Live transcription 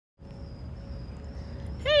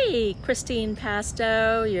Hey, Christine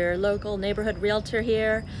Pasto, your local neighborhood realtor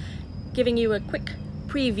here, giving you a quick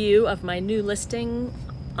preview of my new listing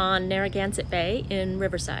on Narragansett Bay in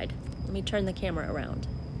Riverside. Let me turn the camera around.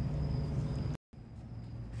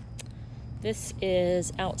 This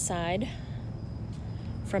is outside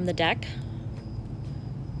from the deck.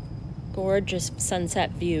 Gorgeous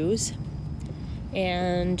sunset views.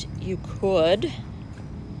 And you could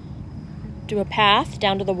do a path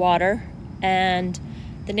down to the water, and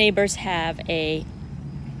the neighbors have a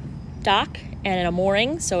dock and a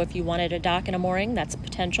mooring, so if you wanted a dock and a mooring, that's a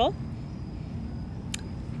potential.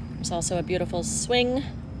 There's also a beautiful swing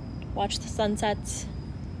to watch the sunsets.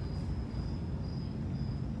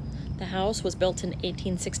 The house was built in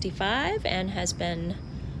 1865 and has been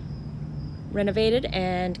renovated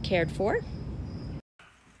and cared for.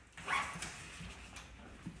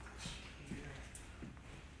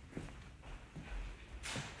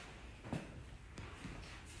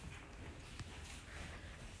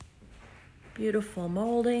 Beautiful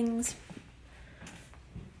moldings,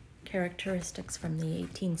 characteristics from the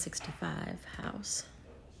 1865 house.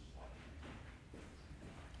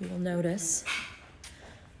 You will notice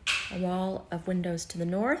a wall of windows to the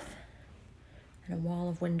north and a wall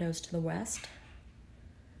of windows to the west.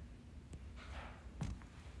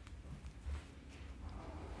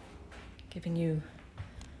 Giving you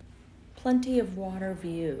plenty of water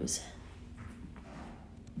views.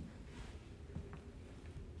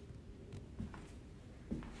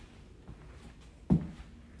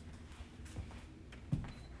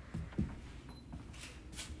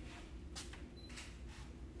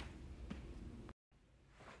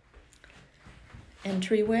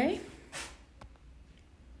 Entryway.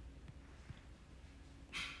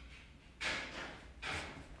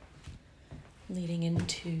 Leading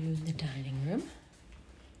into the dining room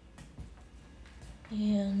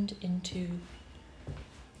and into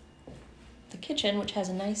the kitchen, which has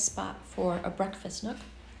a nice spot for a breakfast nook.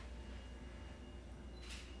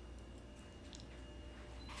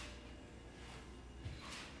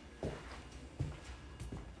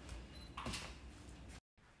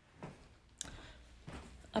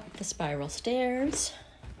 Up the spiral stairs,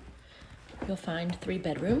 you'll find 3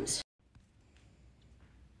 bedrooms.